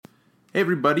Hey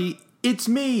everybody, it's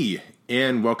me,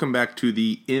 and welcome back to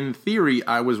the In Theory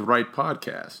I Was Right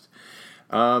podcast.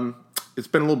 It's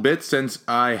been a little bit since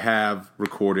I have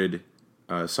recorded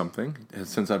something,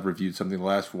 since I've reviewed something, the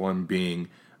last one being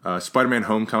Spider-Man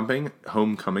Homecoming.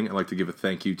 I'd like to give a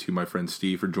thank you to my friend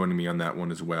Steve for joining me on that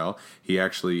one as well. He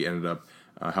actually ended up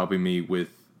helping me with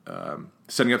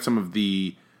setting up some of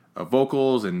the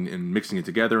vocals and mixing it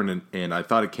together, and I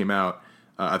thought it came out,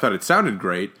 I thought it sounded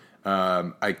great.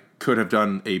 I could have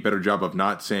done a better job of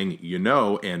not saying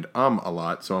and a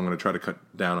lot, so I'm going to try to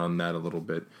cut down on that a little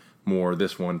bit more.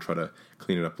 This one, try to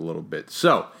clean it up a little bit.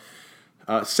 So,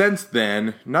 since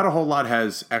then, not a whole lot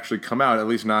has actually come out, at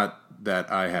least not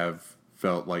that I have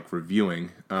felt like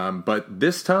reviewing. But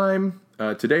this time,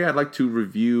 today, I'd like to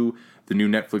review the new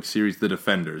Netflix series, The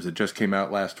Defenders. It just came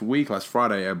out last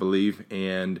Friday, I believe,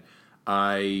 and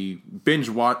I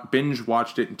binge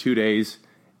watched it in 2 days,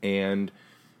 and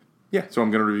yeah, so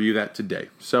I'm going to review that today.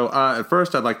 So at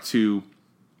first, I'd like to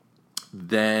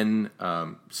then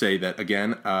say that,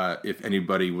 again, if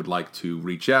anybody would like to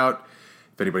reach out,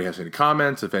 if anybody has any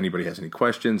comments, if anybody has any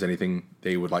questions, anything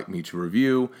they would like me to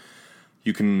review,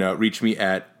 you can reach me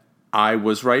at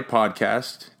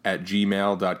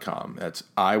iwasrightpodcast@gmail.com. That's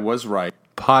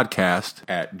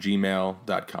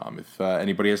iwasrightpodcast@gmail.com. If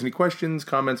anybody has any questions,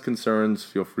 comments, concerns,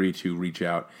 feel free to reach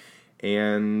out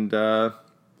and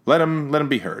let them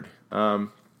be heard.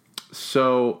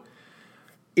 So,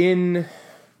 in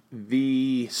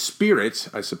the spirit,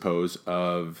 I suppose,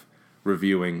 of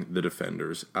reviewing The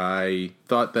Defenders, I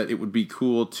thought that it would be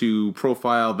cool to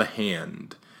profile The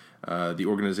Hand, the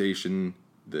organization,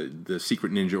 the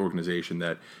secret ninja organization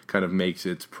that kind of makes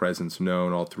its presence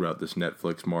known all throughout this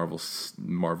Netflix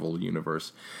Marvel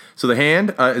universe. So The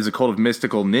Hand is a cult of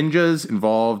mystical ninjas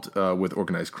involved with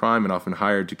organized crime and often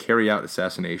hired to carry out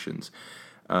assassinations.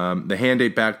 The Hand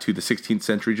date back to the 16th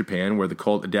century Japan, where the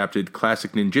cult adapted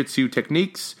classic ninjutsu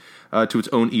techniques to its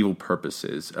own evil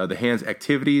purposes. The Hand's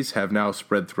activities have now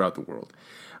spread throughout the world.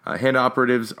 Hand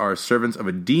operatives are servants of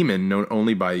a demon known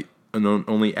only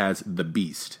as the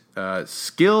Beast.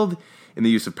 Skilled in the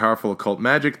use of powerful occult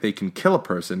magic, they can kill a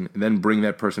person and then bring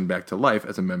that person back to life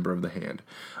as a member of the Hand.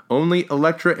 Only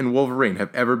Elektra and Wolverine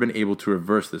have ever been able to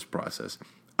reverse this process.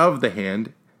 Of the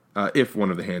Hand, if one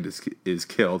of the Hand is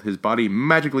killed, his body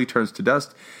magically turns to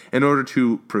dust in order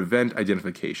to prevent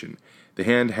identification. The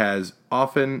Hand has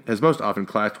most often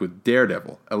clashed with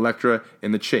Daredevil, Elektra,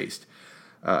 and the Chaste.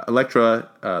 Elektra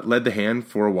led the Hand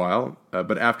for a while,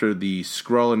 but after the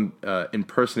Skrull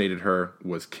impersonated her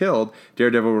was killed,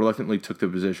 Daredevil reluctantly took the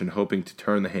position, hoping to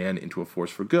turn the Hand into a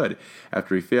force for good.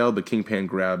 After he failed, the Kingpin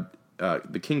grabbed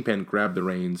the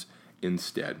reins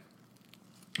instead.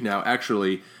 Now,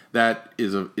 actually, that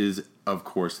is of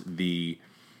course the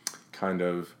kind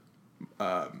of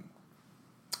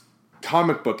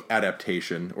comic book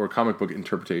adaptation or comic book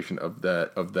interpretation of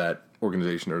that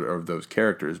organization or of those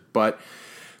characters, but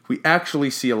we actually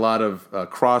see a lot of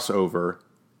crossover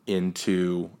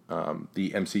into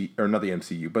the MCU, or not the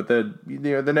MCU, but the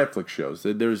Netflix shows.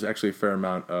 There's actually a fair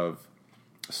amount of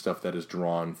stuff that is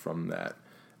drawn from that.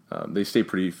 They stay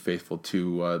pretty faithful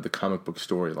to the comic book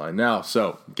storyline. Now,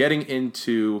 so getting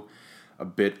into a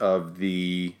bit of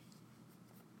the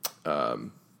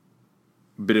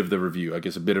review, I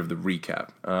guess a bit of the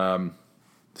recap.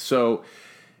 So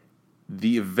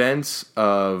the events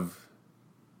of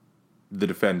The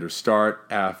Defenders start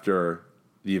after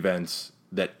the events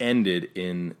that ended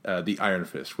in The Iron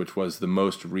Fist, which was the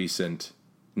most recent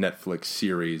Netflix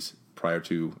series prior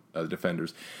to The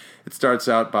Defenders. It starts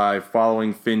out by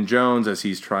following Finn Jones as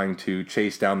he's trying to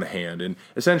chase down the Hand. And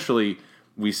essentially,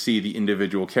 we see the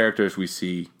individual characters. We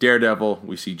see Daredevil,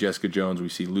 we see Jessica Jones, we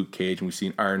see Luke Cage, and we see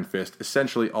an Iron Fist,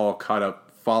 essentially all caught up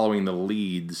following the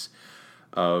leads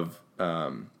of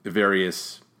the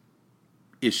various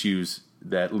issues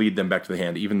that lead them back to the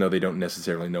Hand, even though they don't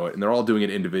necessarily know it. And they're all doing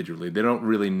it individually. They don't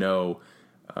really know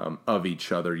of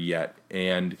each other yet.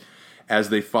 And as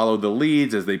they follow the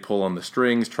leads, as they pull on the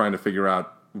strings, trying to figure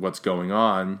out what's going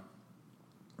on,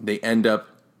 they end up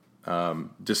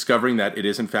discovering that it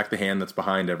is in fact the Hand that's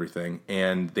behind everything,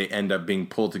 and they end up being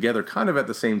pulled together kind of at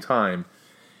the same time,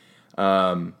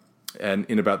 and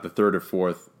in about the third or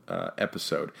fourth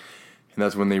episode. And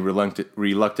that's when they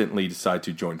reluctantly decide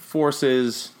to join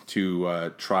forces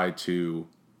to try to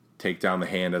take down the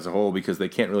Hand as a whole, because they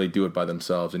can't really do it by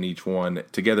themselves, and each one,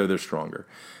 together, they're stronger.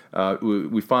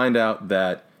 We find out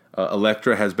that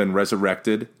Elektra has been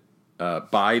resurrected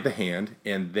by the Hand,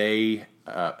 and they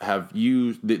have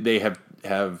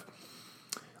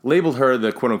labeled her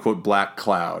the quote unquote Black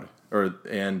Cloud,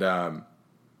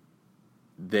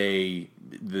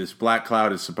 this Black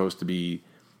Cloud is supposed to be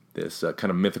this kind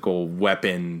of mythical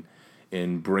weapon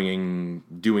in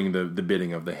doing the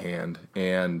bidding of the Hand.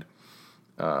 And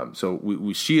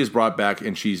so she is brought back,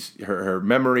 and her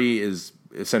memory is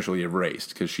essentially erased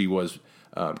because she was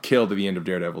killed at the end of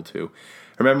Daredevil 2.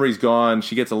 Her memory's gone.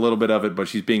 She gets a little bit of it, but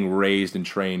she's being raised and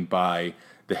trained by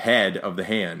the head of the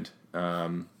Hand,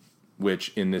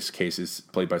 which in this case is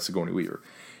played by Sigourney Weaver.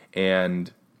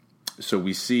 And so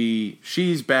we see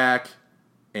she's back,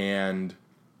 and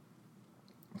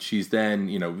she's then,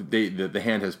 the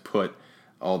Hand has put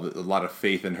a lot of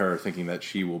faith in her, thinking that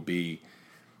she will be,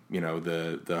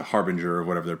 the harbinger of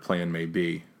whatever their plan may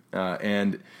be.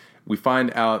 And we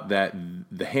find out that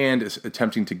the Hand is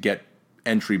attempting to get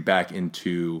entry back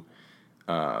into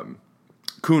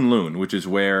Kunlun, which is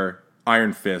where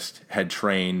Iron Fist had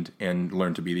trained and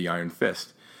learned to be the Iron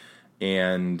Fist.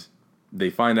 And they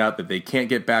find out that they can't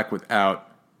get back without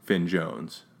Finn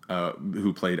Jones,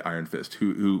 who played Iron Fist,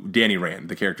 who Danny Rand,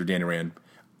 the character Danny Rand,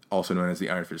 also known as the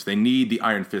Iron Fist. They need the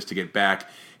Iron Fist to get back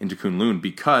into Kunlun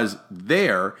because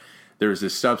there is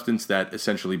this substance that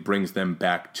essentially brings them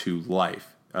back to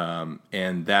life.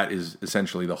 And that is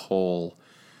essentially the whole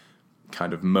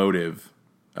kind of motive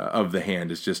of the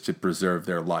Hand, is just to preserve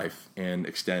their life and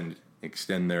extend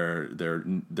their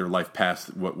life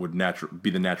past what would be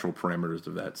the natural parameters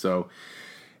of that. So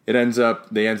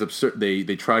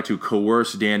they try to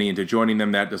coerce Danny into joining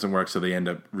them. That doesn't work, so they end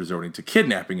up resorting to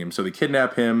kidnapping him. So they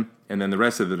kidnap him, and then the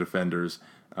rest of the Defenders,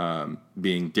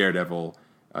 being Daredevil,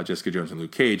 Jessica Jones, and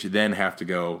Luke Cage, then have to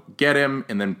go get him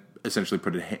and then essentially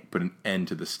put an end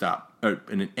to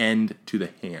the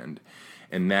Hand,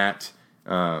 and that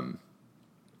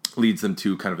leads them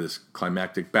to kind of this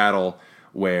climactic battle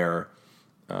where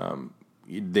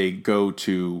they go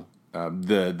to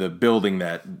the building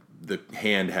that the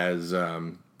Hand has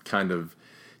kind of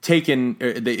taken.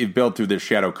 They've built through their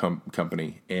shadow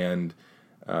company, and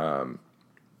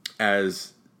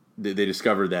as they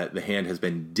discover that the Hand has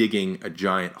been digging a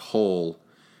giant hole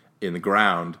in the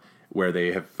ground where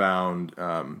they have found,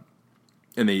 where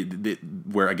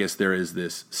I guess there is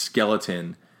this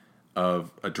skeleton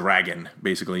of a dragon,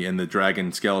 basically, and the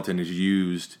dragon skeleton is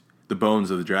used. The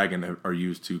bones of the dragon are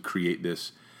used to create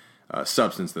this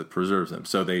substance that preserves them.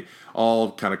 So they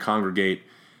all kind of congregate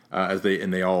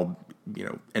they all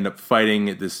end up fighting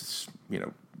at this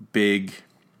big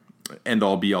end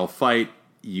all be all fight.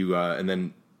 And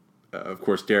then of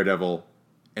course Daredevil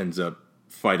ends up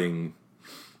fighting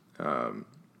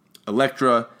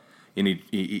Elektra, and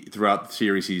he throughout the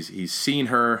series he's seen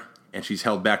her, and she's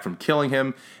held back from killing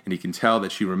him, and he can tell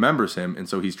that she remembers him, and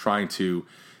so he's trying to.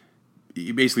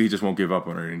 He just won't give up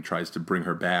on her, and he tries to bring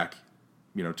her back,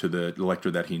 to the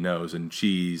Elektra that he knows, and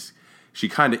she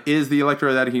kind of is the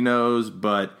Elektra that he knows,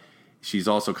 but she's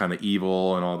also kind of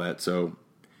evil and all that. So,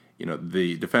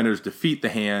 the Defenders defeat the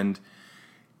Hand,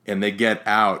 and they get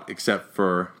out, except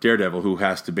for Daredevil, who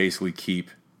has to basically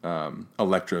keep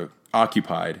Elektra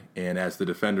occupied. And as the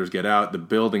Defenders get out, the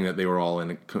building that they were all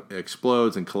in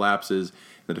explodes and collapses.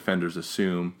 The Defenders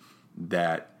assume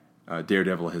that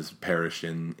Daredevil has perished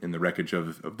in the wreckage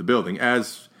of the building,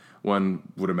 as one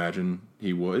would imagine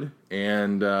he would.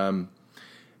 And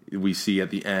we see at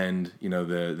the end,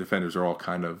 the Defenders are all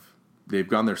they've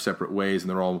gone their separate ways, and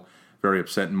they're all very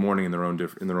upset and mourning in their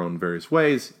own various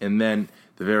ways. And then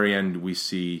at the very end, we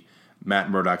see Matt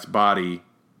Murdock's body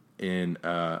in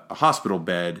a hospital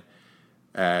bed,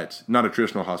 at not a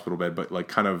traditional hospital bed, but at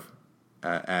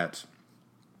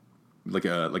like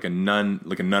a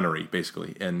nunnery,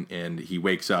 basically. And he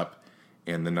wakes up,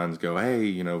 and the nuns go,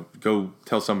 "Hey, go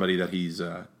tell somebody that he's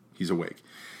awake."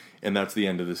 And that's the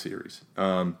end of the series.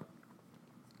 And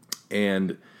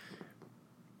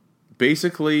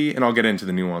basically, and I'll get into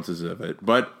the nuances of it,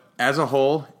 but as a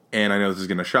whole, and I know this is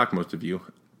going to shock most of you,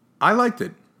 I liked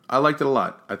it. I liked it a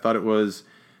lot. I thought it was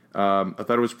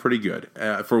pretty good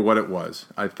for what it was.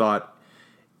 I thought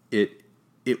it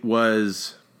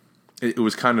was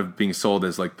kind of being sold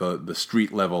as like the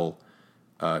street level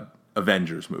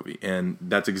Avengers movie, and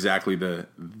that's exactly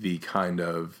the kind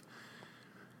of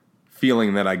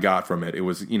feeling that I got from it. It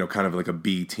was kind of like a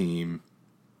B team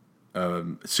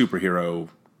superhero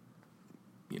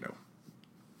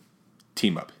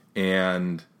team up,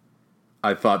 and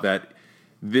I thought that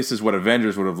this is what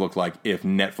Avengers would have looked like if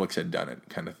Netflix had done it,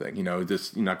 kind of thing.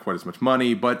 Just not quite as much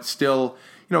money, but still,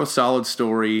 a solid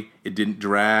story. It didn't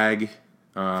drag.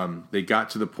 They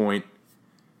got to the point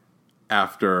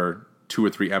after 2 or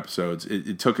 3 episodes.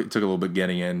 It took a little bit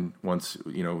getting in once,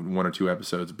 1 or 2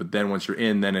 episodes, but then once you're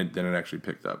in, then it actually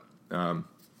picked up.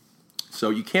 So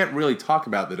you can't really talk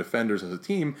about the Defenders as a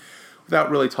team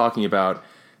without really talking about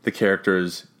the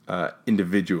characters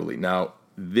individually. Now,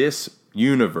 this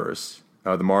universe,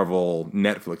 the Marvel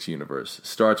Netflix universe,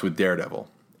 starts with Daredevil.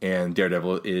 And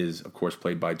Daredevil is, of course,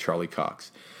 played by Charlie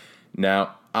Cox.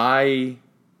 Now,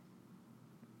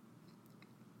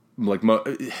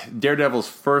 Daredevil's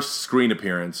first screen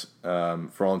appearance,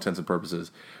 for all intents and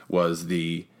purposes, was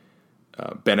the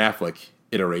Ben Affleck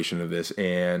iteration of this,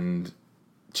 and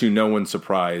to no one's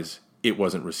surprise, it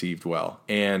wasn't received well.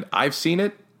 And I've seen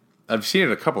it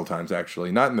a couple times,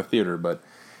 actually, not in the theater, but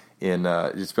in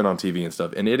it's been on TV and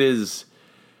stuff, and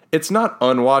it's not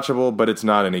unwatchable, but it's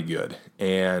not any good.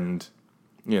 And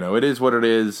it is what it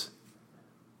is.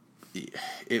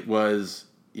 It was,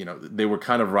 they were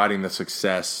kind of riding the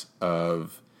success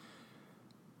of,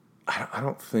 I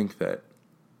don't think that,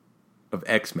 of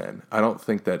X-Men. I don't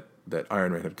think that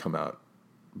Iron Man had come out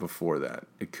before that.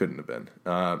 It couldn't have been.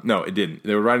 No, it didn't.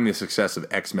 They were riding the success of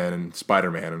X-Men and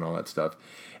Spider-Man and all that stuff.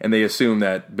 And they assumed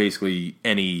that basically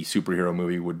any superhero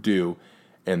movie would do,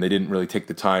 and they didn't really take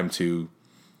the time to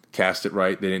cast it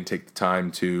right. They didn't take the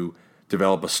time to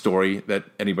develop a story that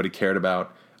anybody cared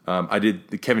about.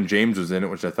 Kevin James was in it,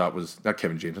 which I thought was, not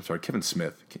Kevin James, I'm sorry, Kevin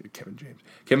Smith.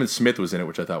 Kevin Smith was in it,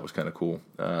 which I thought was kind of cool.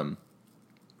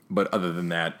 But other than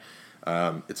that,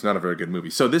 it's not a very good movie.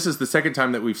 So this is the second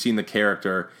time that we've seen the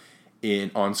character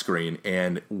on screen,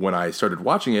 and when I started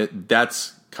watching it,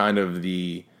 that's kind of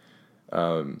the,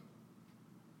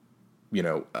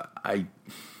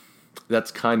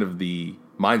 that's kind of the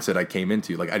mindset I came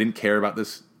into. Like, I didn't care about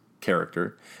this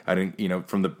character. I didn't,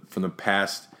 from the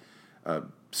past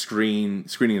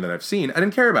screening that I've seen, I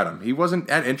didn't care about him. He wasn't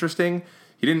that interesting.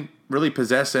 He didn't really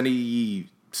possess any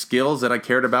skills that I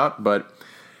cared about. But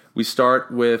we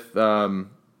start with,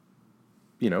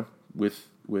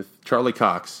 with Charlie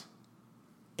Cox,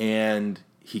 and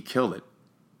he killed it.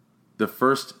 The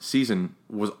first season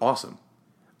was awesome.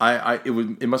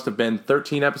 It must have been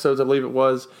 13 episodes, I believe it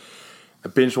was. I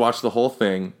binge watched the whole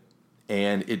thing,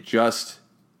 and it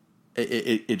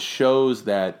shows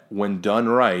that when done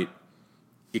right,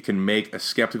 it can make a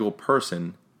skeptical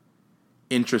person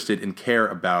interested and care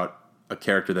about a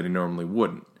character that he normally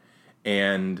wouldn't.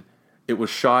 And it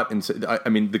was shot in,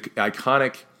 the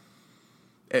iconic,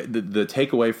 the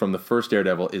takeaway from the first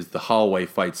Daredevil is the hallway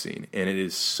fight scene. And it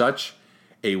is such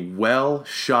a well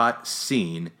shot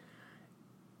scene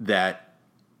that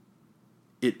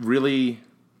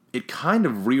it kind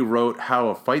of rewrote how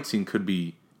a fight scene could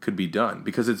be done,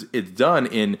 because it's done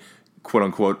in quote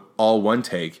unquote all one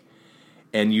take,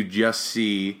 and you just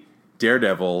see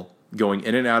Daredevil going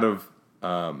in and out of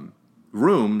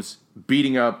rooms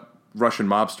beating up Russian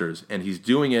mobsters, and he's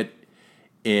doing it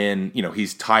in,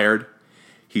 he's tired,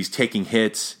 he's taking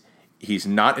hits, he's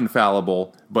not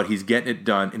infallible, but he's getting it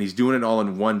done, and he's doing it all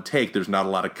in one take. There's not a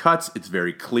lot of cuts. It's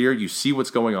very clear. You see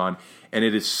what's going on, and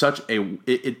it is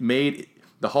it made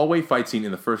the hallway fight scene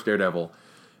in the first Daredevil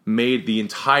made the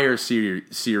entire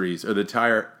series or the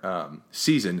entire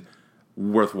season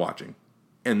worth watching.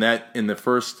 And that in the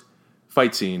first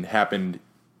fight scene happened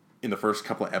in the first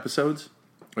couple of episodes,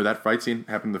 or that fight scene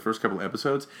happened in the first couple of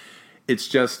episodes.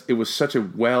 It was such a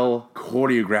well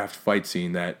choreographed fight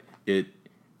scene that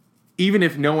even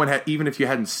if you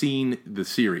hadn't seen the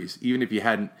series, even if you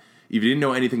didn't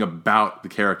know anything about the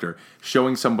character,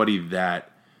 showing somebody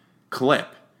that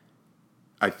clip,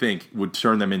 I think, would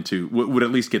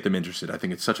at least get them interested. I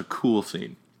think it's such a cool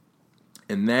scene.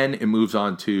 And then it moves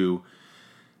on to,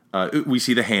 we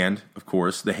see the Hand, of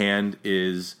course. The Hand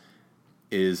is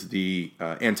the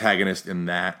antagonist in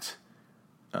that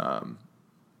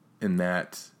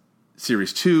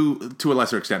series to a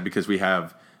lesser extent, because we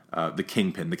have the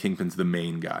Kingpin. The Kingpin's the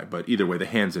main guy, but either way, the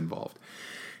Hand's involved.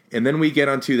 And then we get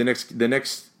onto the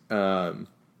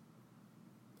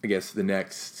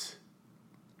next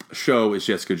show is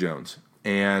Jessica Jones,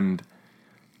 and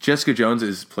Jessica Jones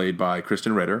is played by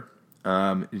Kristen Ritter.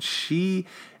 I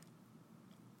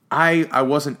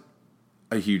wasn't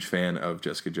a huge fan of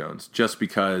Jessica Jones just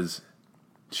because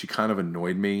she kind of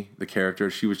annoyed me, the character.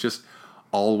 She was just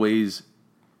always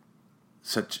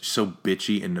so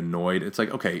bitchy and annoyed. It's like,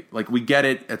 okay, like, we get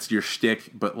it, that's your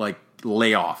shtick, but like,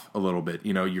 lay off a little bit.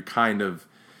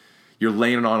 You're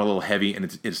laying it on a little heavy,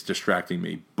 and it's distracting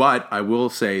me. But I will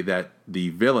say that the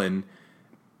villain,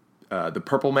 the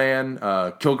Purple Man,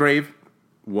 Kilgrave,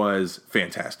 was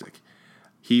fantastic.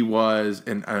 He was,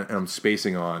 and I'm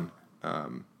spacing on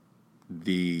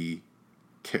the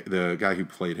guy who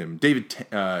played him, David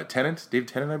Tennant,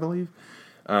 I believe.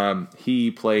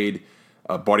 He played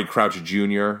Barty Crouch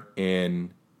Jr.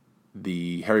 in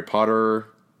the Harry Potter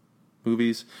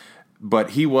movies, but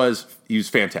he was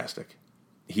fantastic.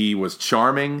 He was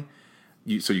charming,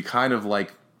 so you kind of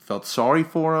like felt sorry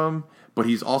for him, but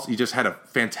he just had a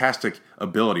fantastic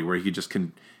ability where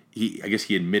I guess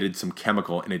he admitted some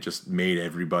chemical and it just made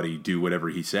everybody do whatever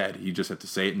he said. He just had to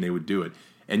say it and they would do it.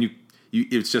 And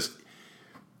it's just,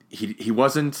 he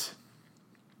wasn't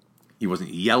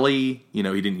yelly, he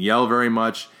didn't yell very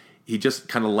much. He just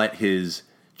kind of let his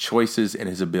choices and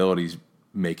his abilities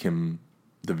make him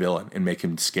the villain and make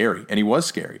him scary. And he was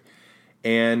scary.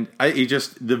 And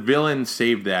the villain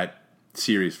saved that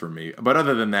series for me. But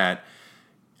other than that,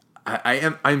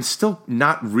 I'm still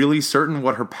not really certain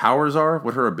what her powers are,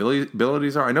 what her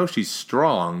abilities are. I know she's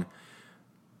strong,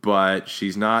 but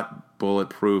she's not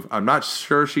bulletproof. I'm not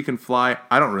sure she can fly.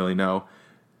 I don't really know,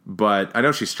 but I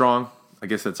know she's strong. I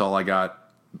guess that's all I got.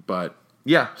 But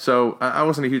yeah, so I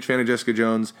wasn't a huge fan of Jessica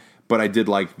Jones, but I did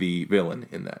like the villain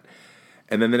in that.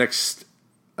 And then the next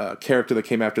character that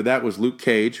came after that was Luke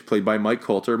Cage, played by Mike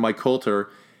Coulter. Mike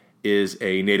Coulter is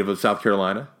a native of South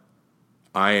Carolina.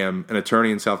 I am an attorney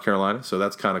in South Carolina, so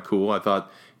that's kind of cool. I thought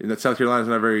that South Carolina is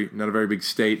not a very big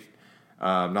state.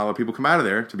 Not a lot of people come out of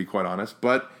there, to be quite honest.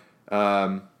 But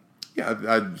yeah,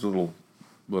 I was a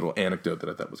little anecdote that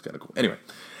I thought was kind of cool. Anyway,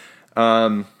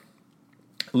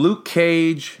 Luke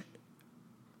Cage.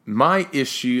 I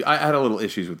had a little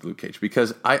issues with Luke Cage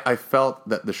because I felt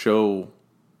that the show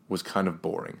was kind of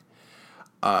boring.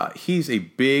 He's a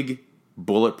big,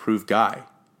 bulletproof guy,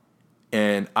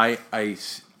 and I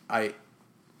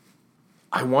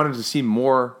wanted to see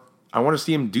more. I want to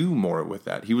see him do more with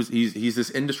that. He's this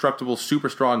indestructible, super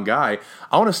strong guy.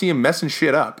 I want to see him messing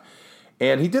shit up,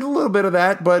 and he did a little bit of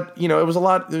that. But it was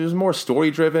it was more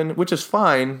story driven, which is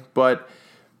fine. But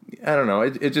I don't know.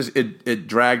 It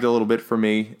dragged a little bit for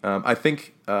me. I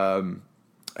think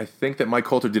that Mike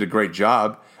Coulter did a great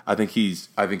job. I think he's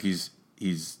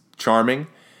charming.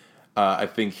 I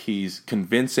think he's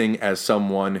convincing as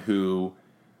someone who.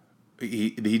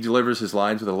 He delivers his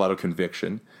lines with a lot of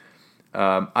conviction.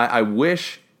 I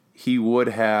wish he would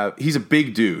have. He's a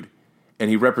big dude, and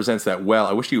he represents that well.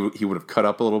 I wish he would have cut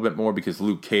up a little bit more because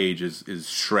Luke Cage is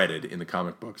shredded in the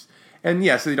comic books. And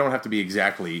yes, they don't have to be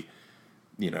exactly,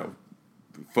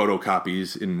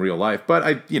 photocopies in real life. But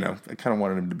I kind of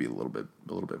wanted him to be a little bit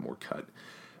more cut.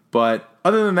 But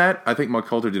other than that, I think Mike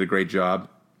Coulter did a great job.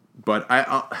 But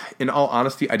in all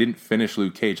honesty, I didn't finish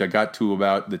Luke Cage. I got to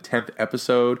about the 10th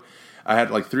episode. I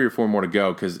had like 3 or 4 more to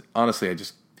go because honestly, I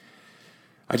just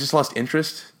lost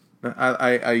interest.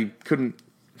 I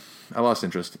lost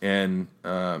interest, and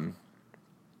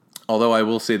although I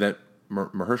will say that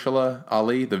Mahershala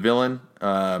Ali, the villain,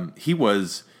 he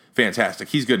was fantastic.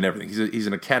 He's good in everything. He's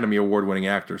an Academy Award winning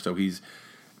actor, so he's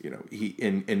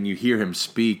and you hear him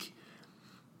speak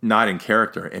not in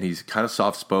character, and he's kind of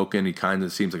soft spoken. He kind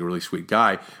of seems like a really sweet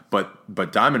guy, but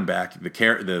Diamondback,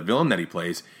 the villain that he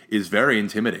plays, is very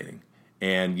intimidating.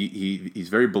 And he's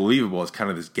very believable as kind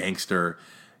of this gangster,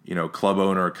 club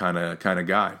owner kind of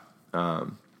guy.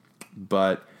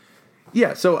 But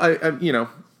yeah, so I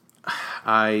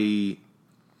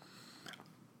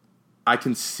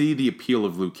can see the appeal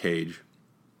of Luke Cage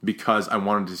because I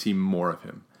wanted to see more of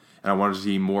him, and I wanted to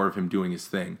see more of him doing his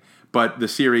thing. But the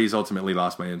series ultimately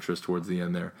lost my interest towards the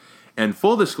end there. And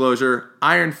full disclosure,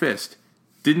 Iron Fist,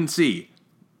 didn't see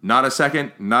not a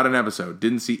second, not an episode,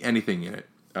 didn't see anything in it.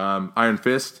 Iron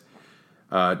Fist,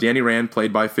 Danny Rand,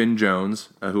 played by Finn Jones,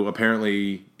 who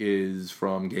apparently is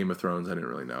from Game of Thrones. I didn't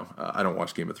really know. I don't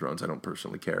watch Game of Thrones. I don't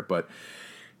personally care. But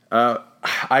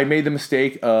I made the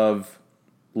mistake of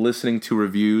listening to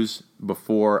reviews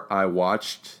before I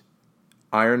watched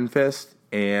Iron Fist,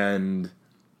 and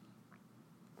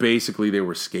basically they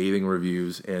were scathing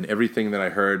reviews, and everything that I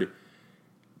heard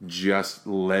just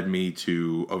led me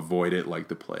to avoid it like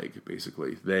the plague,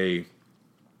 basically. They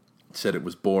said it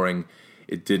was boring.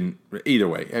 It didn't. Either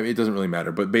way, it doesn't really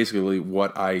matter. But basically,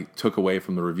 what I took away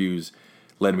from the reviews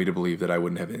led me to believe that I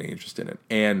wouldn't have any interest in it.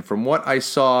 And from what I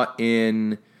saw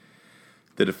in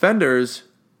The Defenders,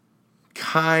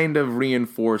 kind of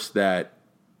reinforced that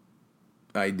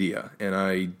idea. And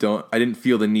I didn't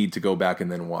feel the need to go back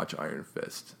and then watch Iron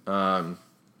Fist.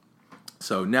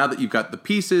 So now that you've got the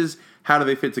pieces, how do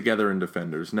they fit together in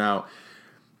Defenders? Now,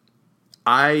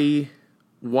 I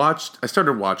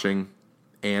started watching,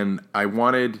 and I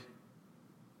wanted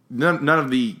none of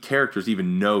the characters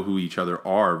even know who each other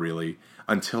are really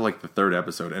until like the 3rd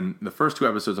episode. And the first 2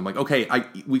 episodes, I'm like, okay,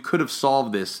 we could have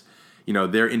solved this.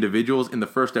 They're individuals in the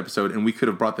first episode, and we could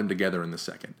have brought them together in the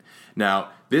second. Now,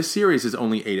 this series is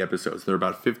only 8 episodes. They're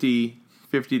about 50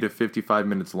 to 55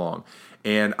 minutes long,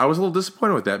 and I was a little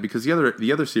disappointed with that because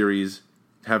the other series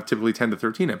have typically 10 to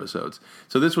 13 episodes.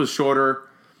 So this was shorter,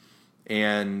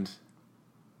 and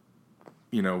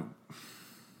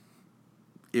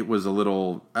it was a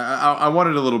little. I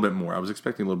wanted a little bit more. I was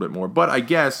expecting a little bit more, but I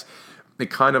guess it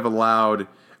kind of allowed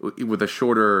with a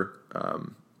shorter,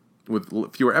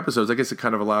 with fewer episodes. I guess it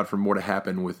kind of allowed for more to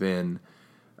happen within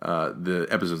the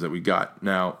episodes that we got.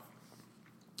 Now,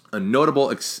 a notable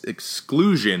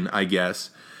exclusion, I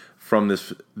guess, from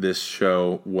this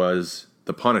show was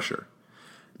The Punisher.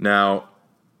 Now,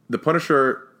 The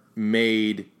Punisher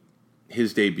made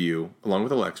his debut along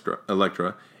with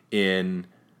Elektra in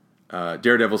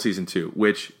Daredevil Season 2,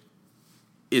 which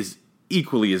is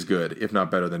equally as good, if not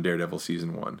better, than Daredevil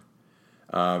Season 1.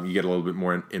 You get a little bit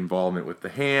more involvement with the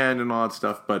hand and all that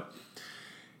stuff, but,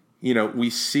 we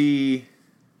see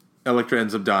Elektra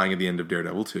ends up dying at the end of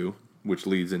Daredevil 2, which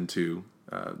leads into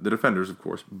the Defenders, of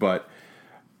course, but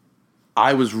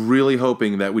I was really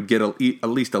hoping that we'd get at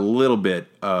least a little bit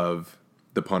of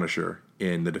the Punisher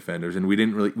in the Defenders, and we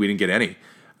didn't get any.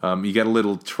 You get a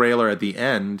little trailer at the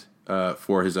end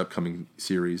for his upcoming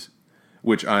series,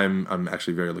 which I'm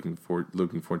actually very looking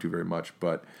forward to very much.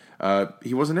 But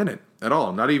he wasn't in it at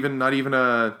all. Not even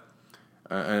and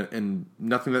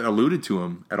nothing that alluded to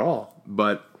him at all.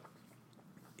 But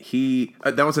the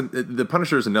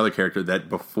Punisher is another character that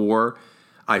before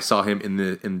I saw him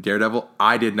in Daredevil,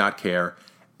 I did not care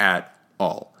at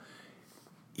all.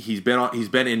 He's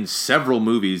been in several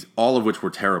movies, all of which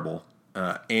were terrible,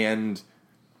 and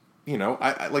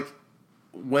I like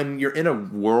when you're in a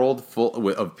world full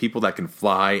of people that can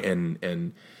fly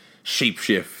and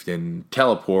shapeshift and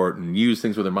teleport and use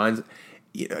things with their minds.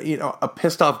 A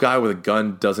pissed off guy with a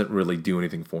gun doesn't really do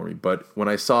anything for me. But when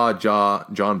I saw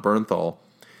John Bernthal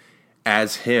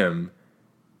as him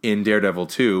in Daredevil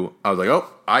 2, I was like,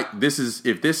 I'm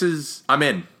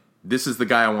in. This is the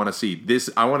guy I want to see.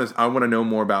 I want to know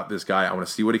more about this guy. I want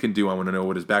to see what he can do. I want to know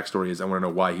what his backstory is. I want to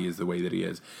know why he is the way that he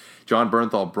is. John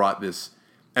Bernthal brought this,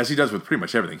 as he does with pretty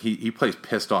much everything. He plays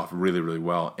pissed off really, really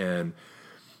well, and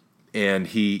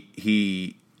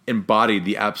he embodied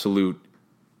the absolute,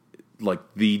 like,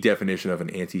 the definition of an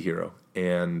anti-hero.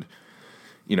 And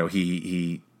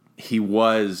he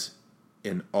was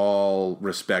in all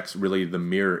respects really the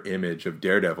mirror image of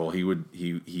Daredevil. He was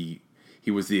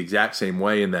the exact same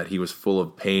way in that he was full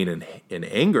of pain and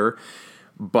anger,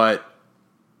 but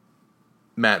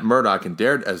Matt Murdock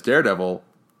as Daredevil,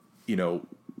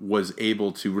 was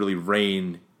able to really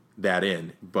rein that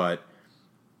in. But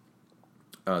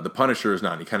the Punisher is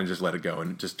not. He kind of just let it go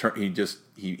and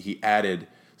he added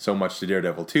so much to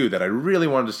Daredevil 2 that I really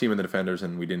wanted to see him in the Defenders,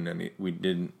 and we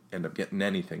didn't end up getting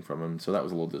anything from him. So that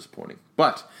was a little disappointing.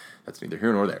 But that's neither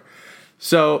here nor there.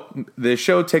 So the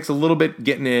show takes a little bit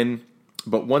getting in.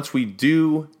 But once we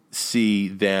do see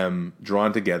them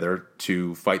drawn together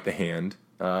to fight the Hand,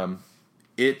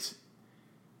 it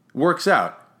works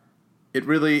out.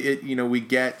 We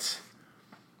get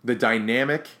the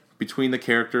dynamic between the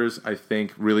characters, I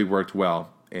think, really worked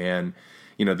well. And,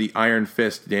 the Iron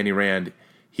Fist, Danny Rand,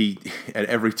 he, at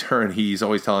every turn, he's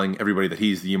always telling everybody that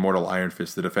he's the immortal Iron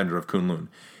Fist, the defender of Kunlun.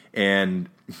 And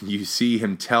you see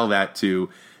him tell that to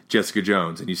Jessica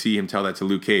Jones, and you see him tell that to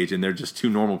Luke Cage, and they're just two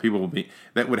normal people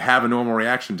that would have a normal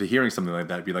reaction to hearing something like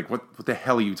that. Be like, what the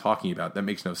hell are you talking about? That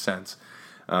makes no sense.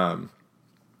 And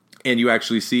you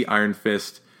actually see Iron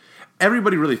Fist.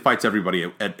 Everybody really fights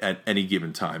everybody at any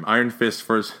given time. Iron Fist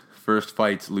first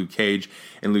fights Luke Cage,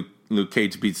 and Luke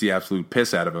Cage beats the absolute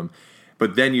piss out of him.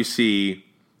 But then you see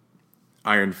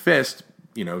Iron Fist,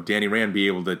 Danny Rand be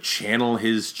able to channel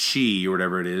his chi or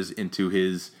whatever it is into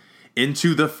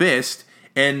the fist.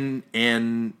 And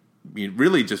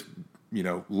really just,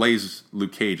 lays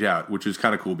Luke Cage out, which is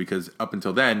kind of cool because up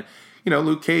until then,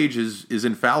 Luke Cage is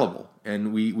infallible,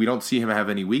 and we don't see him have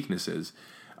any weaknesses,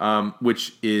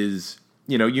 which is,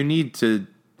 you need to,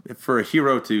 for a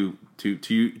hero to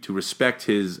respect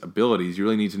his abilities, you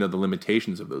really need to know the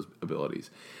limitations of those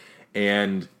abilities.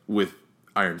 And with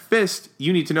Iron Fist,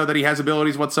 you need to know that he has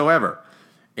abilities whatsoever.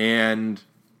 And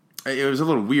it was a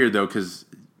little weird, though, because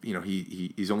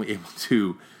he's only able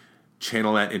to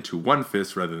channel that into one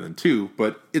fist rather than two,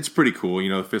 but it's pretty cool.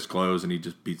 The fist glows and he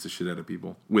just beats the shit out of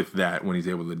people with that when he's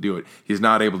able to do it. He's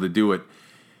not able to do it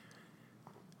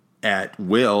at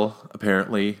will,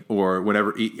 apparently, or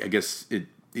whenever. I guess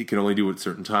he can only do it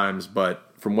certain times,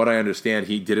 but from what I understand,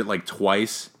 he did it like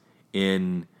twice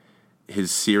in his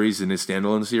series, in his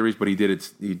standalone series, but he did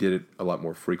it a lot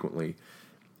more frequently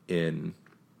in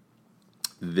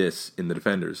the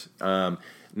Defenders.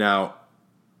 Now,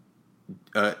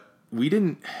 we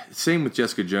didn't. Same with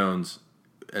Jessica Jones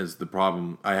as the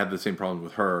problem. I had the same problem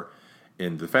with her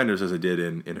in Defenders as I did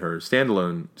in her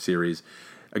standalone series.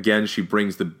 Again, she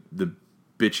brings the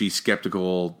bitchy,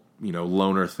 skeptical,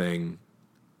 loner thing,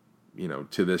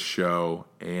 to this show,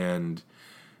 and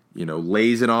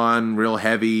lays it on real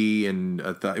heavy, and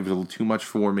I thought it was a little too much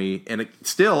for me. And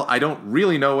still, I don't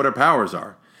really know what her powers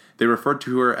are. They referred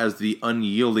to her as the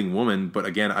unyielding woman, but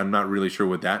again, I'm not really sure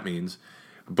what that means.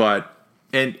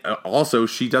 And also,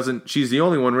 she's the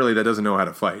only one really that doesn't know how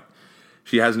to fight.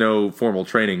 She has no formal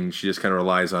training. She just kind of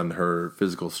relies on her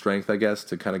physical strength, I guess,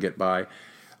 to kind of get by.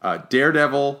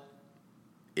 Daredevil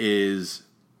is,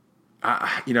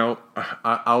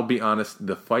 I'll be honest,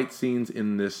 the fight scenes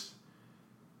in this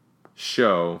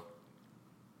show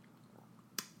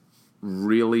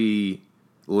really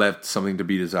left something to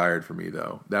be desired for me,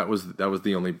 though. That was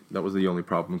the only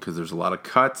problem, because there's a lot of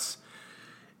cuts.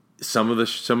 Some of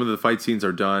the fight scenes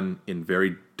are done in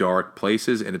very dark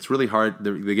places, and it's really hard.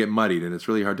 They get muddied, and it's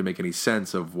really hard to make any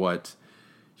sense of what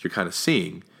you're kind of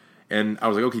seeing. And I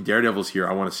was like, okay, Daredevil's here.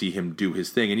 I want to see him do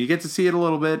his thing, and you get to see it a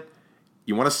little bit.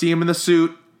 You want to see him in the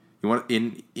suit.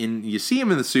 You see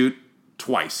him in the suit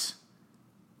twice,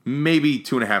 maybe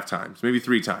 2.5 times, maybe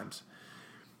 3 times.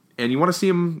 And you want to see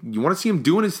him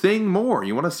doing his thing more.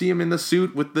 You want to see him in the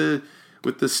suit with the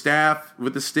staff,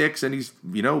 with the sticks, and he's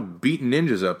beating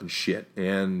ninjas up and shit.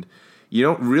 And you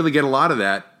don't really get a lot of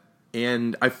that.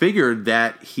 And I figured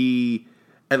that he,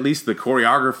 at least the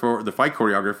fight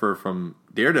choreographer from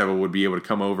Daredevil, would be able to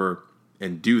come over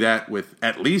and do that with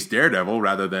at least Daredevil,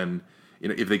 rather than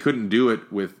if they couldn't do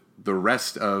it with the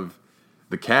rest of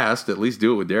the cast, at least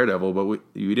do it with Daredevil. But we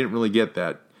didn't really get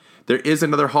that. There is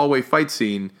another hallway fight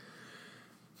scene,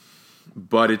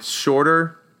 but it's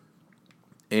shorter,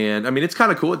 and I mean it's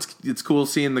kind of cool. It's cool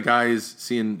seeing the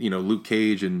guys, Luke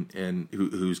Cage and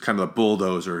who's kind of a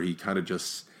bulldozer. He kind of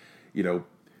just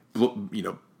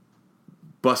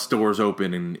busts doors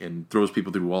open and throws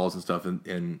people through walls and stuff,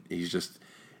 and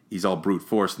he's all brute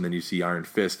force. And then you see Iron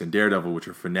Fist and Daredevil, which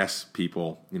are finesse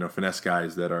people, finesse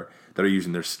guys that are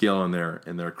using their skill and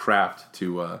their craft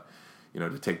to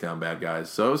take down bad guys.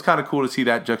 So it was kind of cool to see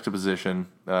that juxtaposition.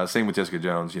 Same with Jessica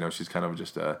Jones. She's kind of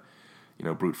just a,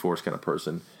 brute force kind of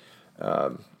person.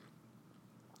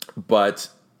 But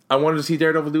I wanted to see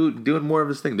Daredevil doing more of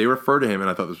his thing. They refer to him, and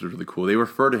I thought this was really cool. They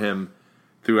refer to him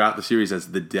throughout the series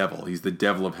as the Devil. He's the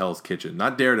Devil of Hell's Kitchen.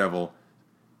 Not Daredevil,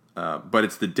 but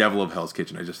it's the Devil of Hell's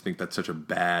Kitchen. I just think that's such a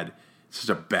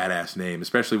badass name,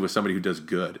 especially with somebody who does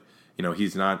good.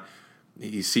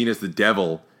 He's seen as the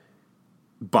devil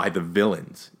by the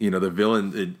villains.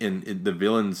 The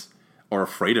villains are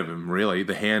afraid of him, really.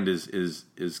 The Hand is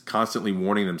constantly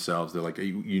warning themselves. They're like,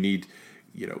 you need,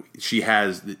 she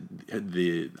has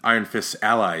the Iron Fist's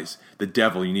allies, the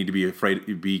devil. You need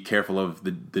to be careful of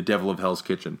the Devil of Hell's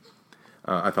Kitchen.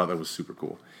 I thought that was super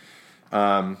cool.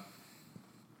 But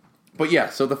yeah,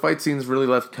 so the fight scenes really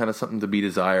left kind of something to be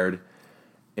desired.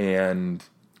 And,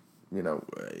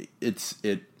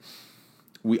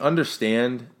 we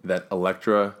understand that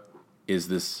Elektra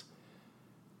is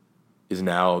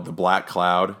now the Black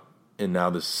Cloud, and now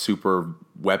this super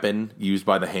weapon used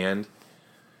by the Hand.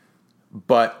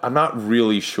 But I'm not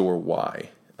really sure why.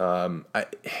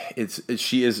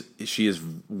 She is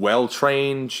well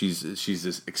trained. She's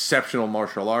this exceptional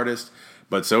martial artist,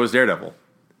 but so is Daredevil.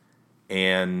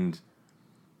 And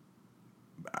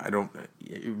I'm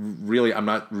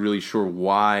not really sure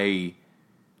why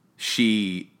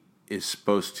she is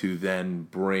supposed to then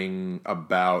bring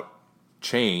about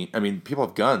change. I mean, people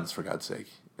have guns, for God's sake.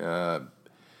 I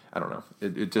don't know.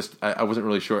 I wasn't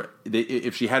really sure.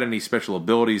 If she had any special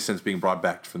abilities since being brought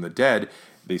back from the dead,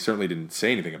 they certainly didn't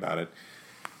say anything about it.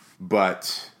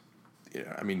 But,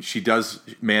 she does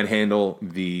manhandle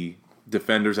the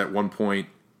defenders at one point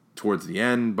towards the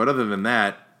end. But other than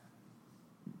that,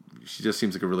 she just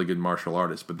seems like a really good martial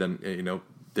artist. But then,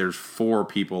 there's 4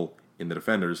 people in the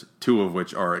defenders, 2 of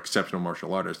which are exceptional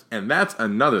martial artists. And that's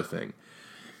another thing.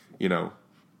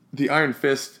 The Iron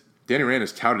Fist, Danny Rand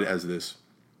is touted as this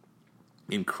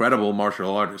incredible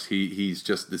martial artist. He's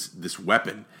just this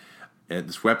weapon. And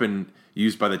this weapon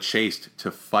used by the Chaste to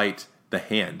fight the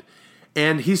Hand.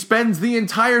 And he spends the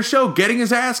entire show getting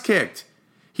his ass kicked.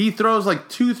 He throws like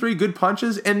 2-3 good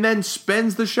punches and then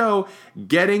spends the show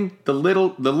getting the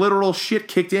literal shit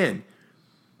kicked in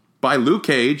by Luke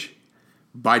Cage,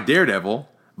 by Daredevil,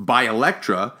 by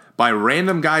Elektra, by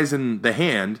random guys in the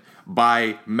Hand,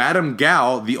 by Madame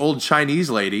Gao, the old Chinese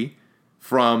lady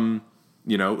from,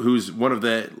 who's one of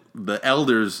the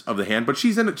elders of the Hand, but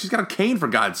she's got a cane, for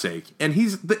God's sake, and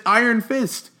he's the Iron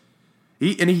Fist.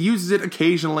 He uses it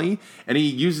occasionally, and he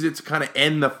uses it to kind of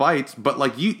end the fights, but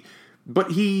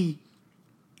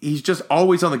he's just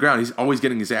always on the ground. He's always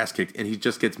getting his ass kicked, and he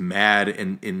just gets mad,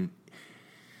 and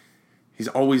he's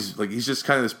always he's just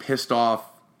kind of this pissed off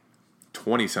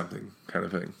 20-something kind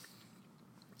of thing.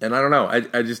 And I don't know,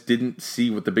 I just didn't see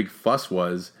what the big fuss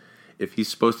was if he's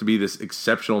supposed to be this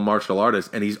exceptional martial artist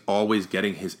and he's always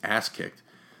getting his ass kicked?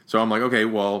 So I'm like, okay,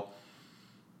 well,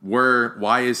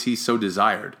 why is he so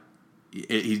desired?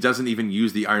 He doesn't even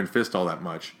use the Iron Fist all that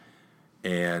much,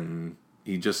 and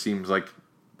he just seems like,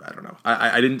 I don't know.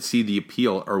 I didn't see the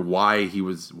appeal or why he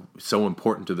was so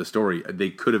important to the story. They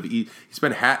could have he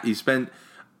spent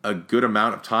a good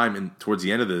amount of time towards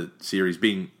the end of the series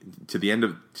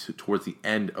towards the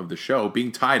end of the show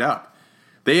being tied up.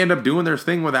 They end up doing their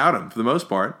thing without him for the most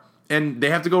part, and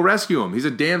they have to go rescue him. He's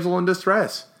a damsel in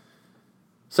distress.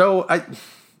 So I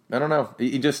don't know.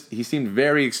 He seemed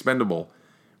very expendable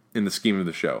in the scheme of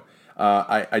the show.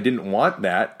 I didn't want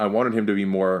that. I wanted him to be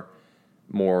more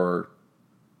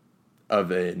of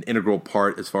an integral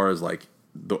part as far as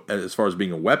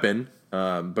being a weapon,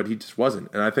 but he just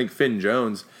wasn't. And I think Finn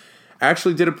Jones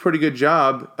actually did a pretty good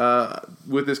job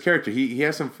with this character. He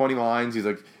has some funny lines. He's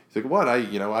like, what?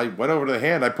 I went over to the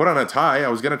hand. I put on a tie. I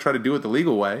was going to try to do it the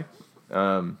legal way.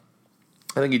 I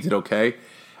think he did okay.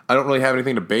 I don't really have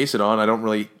anything to base it on. I don't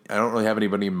really have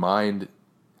anybody in mind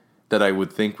that I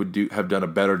would think would have done a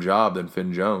better job than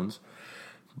Finn Jones.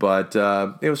 But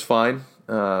it was fine.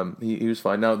 He was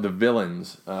fine. Now, the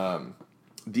villains.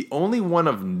 The only one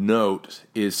of note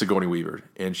is Sigourney Weaver,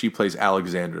 and she plays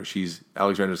Alexandra.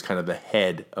 Alexandra's kind of the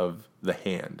head of the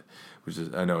hand, which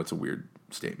is, I know it's a weird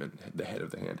statement, the head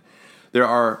of the hand. There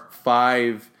are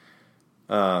 5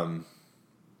 kind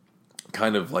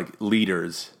of like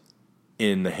leaders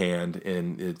in the hand,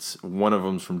 and it's one of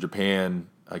them's from Japan.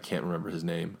 I can't remember his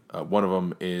name. One of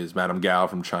them is Madame Gao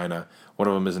from China. One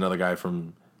of them is another guy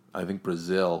from, I think,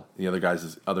 Brazil. The other guy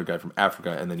from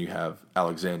Africa, and then you have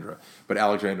Alexandra. But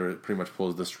Alexandra pretty much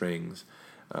pulls the strings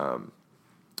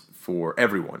for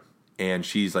everyone, and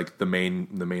she's like the main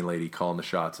lady calling the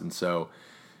shots. And so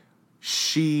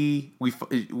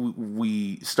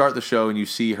we start the show, and you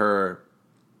see her.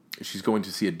 She's going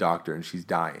to see a doctor, and she's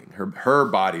dying. Her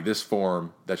body, this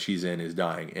form that she's in, is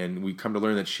dying, and we come to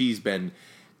learn that she's been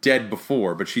dead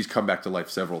before, but she's come back to life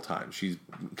several times. She's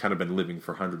kind of been living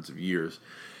for hundreds of years.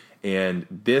 And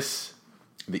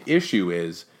the issue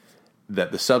is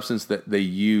that the substance that they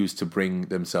use to bring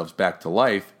themselves back to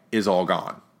life is all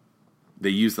gone. They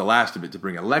use the last of it to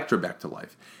bring Elektra back to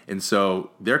life. And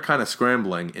so they're kind of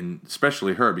scrambling, and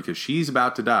especially her, because she's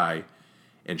about to die,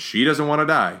 and she doesn't want to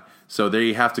die. So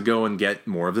they have to go and get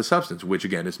more of the substance, which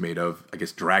again is made of, I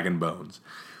guess, dragon bones.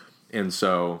 And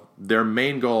so their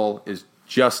main goal is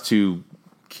just to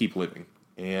keep living.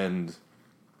 And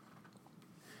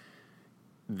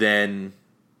then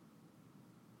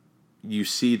you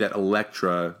see that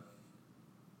Elektra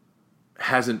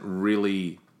hasn't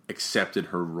really accepted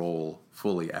her role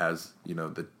fully as,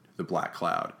 the Black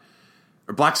Cloud.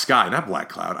 Or Black Sky, not Black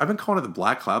Cloud. I've been calling it the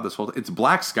Black Cloud this whole time. It's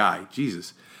Black Sky.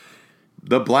 Jesus.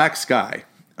 The Black Sky.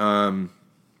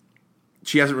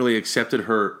 She hasn't really accepted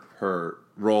her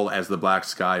role as the Black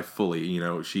Sky fully,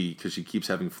 because she keeps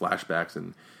having flashbacks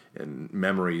and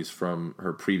memories from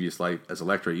her previous life as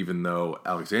Elektra, even though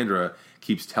Alexandra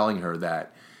keeps telling her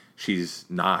that she's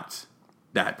not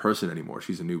that person anymore.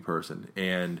 She's a new person.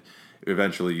 And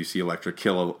eventually you see Elektra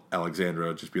kill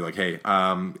Alexandra, just be like, hey,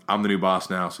 I'm the new boss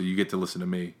now, so you get to listen to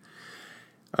me.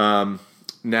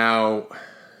 Now,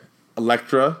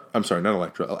 Alexandra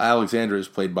is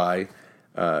played by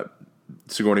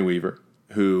Sigourney Weaver,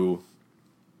 who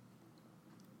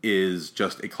is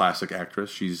just a classic actress.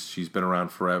 She's been around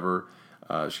forever.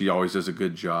 She always does a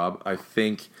good job. I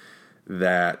think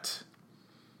that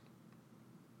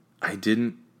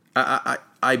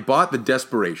I bought the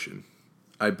desperation.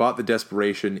 I bought the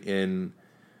desperation in,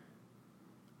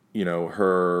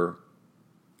 her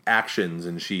actions,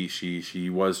 and she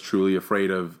was truly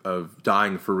afraid of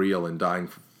dying for real and dying,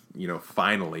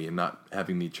 finally, and not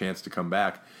having the chance to come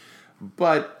back.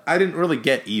 But I didn't really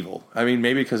get evil. I mean,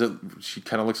 maybe because she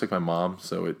kind of looks like my mom,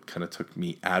 so it kind of took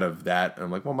me out of that. And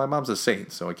I'm like, well, my mom's a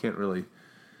saint, so I can't really,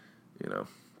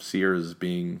 see her as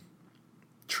being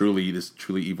truly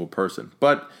evil person.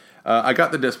 But I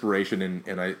got the desperation,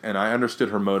 and I understood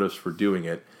her motives for doing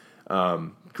it.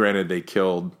 Granted, they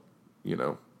killed,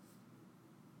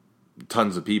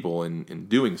 tons of people in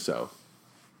doing so.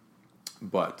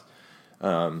 But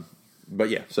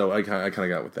yeah, so I kind of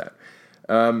got with that.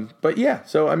 But yeah,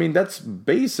 so I mean, that's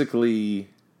basically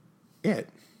it.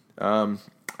 I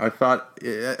thought,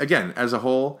 again, as a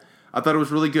whole, I thought it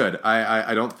was really good.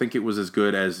 I don't think it was as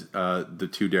good as the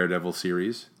 2 Daredevil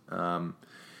series,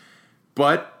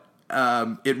 but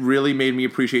it really made me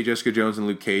appreciate Jessica Jones and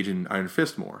Luke Cage and Iron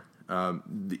Fist more.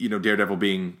 Daredevil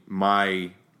being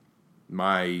my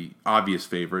obvious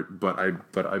favorite, but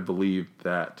I believe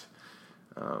that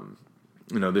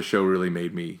this show really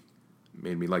made me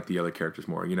made me like the other characters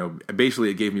more. Basically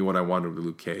it gave me what I wanted with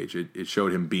Luke Cage. It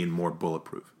showed him being more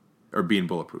bulletproof, or being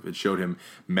bulletproof. It showed him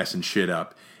messing shit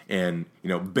up and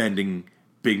bending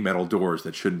big metal doors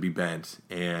that shouldn't be bent,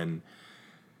 and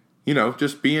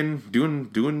just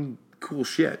doing cool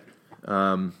shit.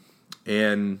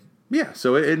 And yeah,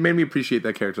 so it made me appreciate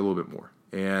that character a little bit more.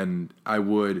 And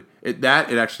it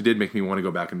actually did make me want to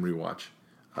go back and rewatch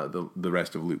the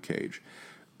rest of Luke Cage.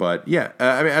 But yeah,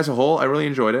 I mean, as a whole, I really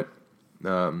enjoyed it,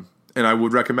 and I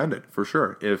would recommend it for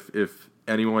sure. If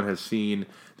anyone has seen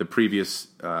the previous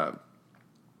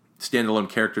standalone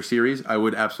character series, I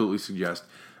would absolutely suggest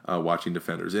watching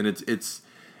Defenders. And it's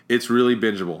really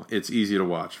bingeable. It's easy to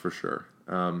watch for sure.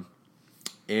 And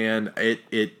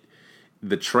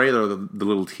the trailer, the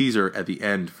little teaser at the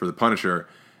end for the Punisher,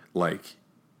 like,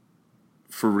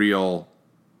 for real,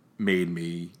 made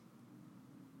me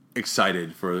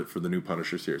excited for the new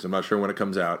Punisher series. I'm not sure when it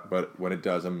comes out, but when it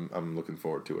does, I'm looking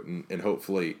forward to it, and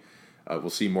hopefully we'll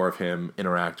see more of him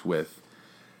interact with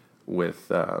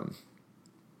these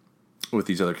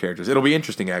other characters. It'll be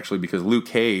interesting actually, because Luke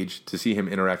Cage, to see him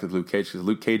interact with Luke Cage, because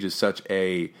Luke Cage is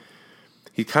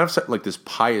he's kind of like this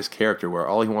pious character where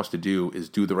all he wants to do is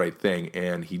do the right thing,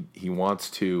 and he wants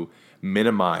to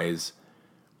minimize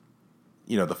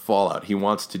the fallout. He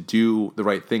wants to do the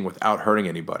right thing without hurting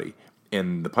anybody.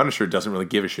 And the Punisher doesn't really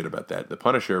give a shit about that. The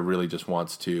Punisher really just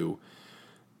wants to,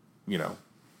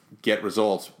 get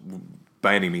results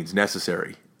by any means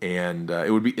necessary. And it's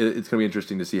going to be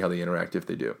interesting to see how they interact if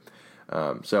they do.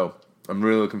 So I'm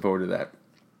really looking forward to that.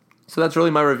 So that's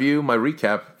really my review, my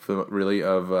recap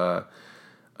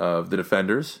of The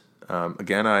Defenders.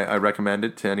 Again, I recommend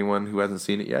it to anyone who hasn't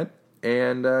seen it yet.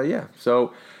 And yeah,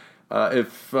 so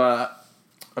if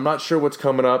I'm not sure what's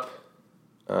coming up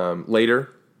later.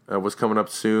 What's coming up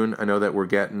soon. I know that we're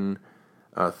getting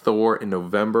Thor in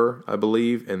November, I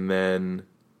believe, and then,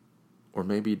 or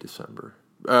maybe December.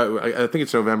 I think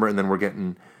it's November, and then we're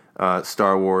getting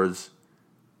Star Wars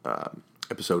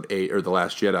Episode 8, or The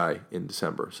Last Jedi, in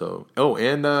December. So,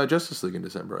 and Justice League in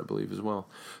December, I believe, as well.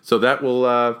 So that will,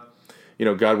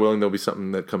 God willing, there'll be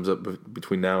something that comes up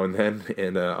between now and then,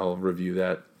 and I'll review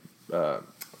that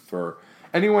for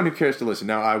anyone who cares to listen.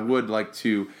 Now, I would like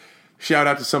to shout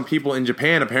out to some people in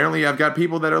Japan. Apparently, I've got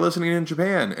people that are listening in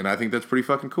Japan, and I think that's pretty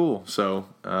fucking cool. So,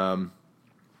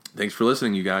 thanks for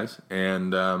listening, you guys.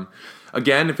 And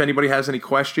again, if anybody has any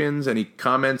questions, any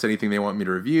comments, anything they want me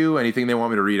to review, anything they want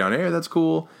me to read on air, that's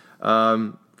cool.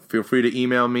 Feel free to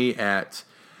email me at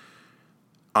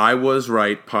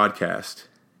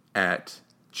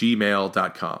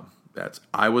iwasrightpodcast@gmail.com. That's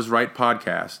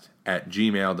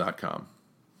iwasrightpodcast@gmail.com.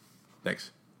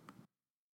 Thanks.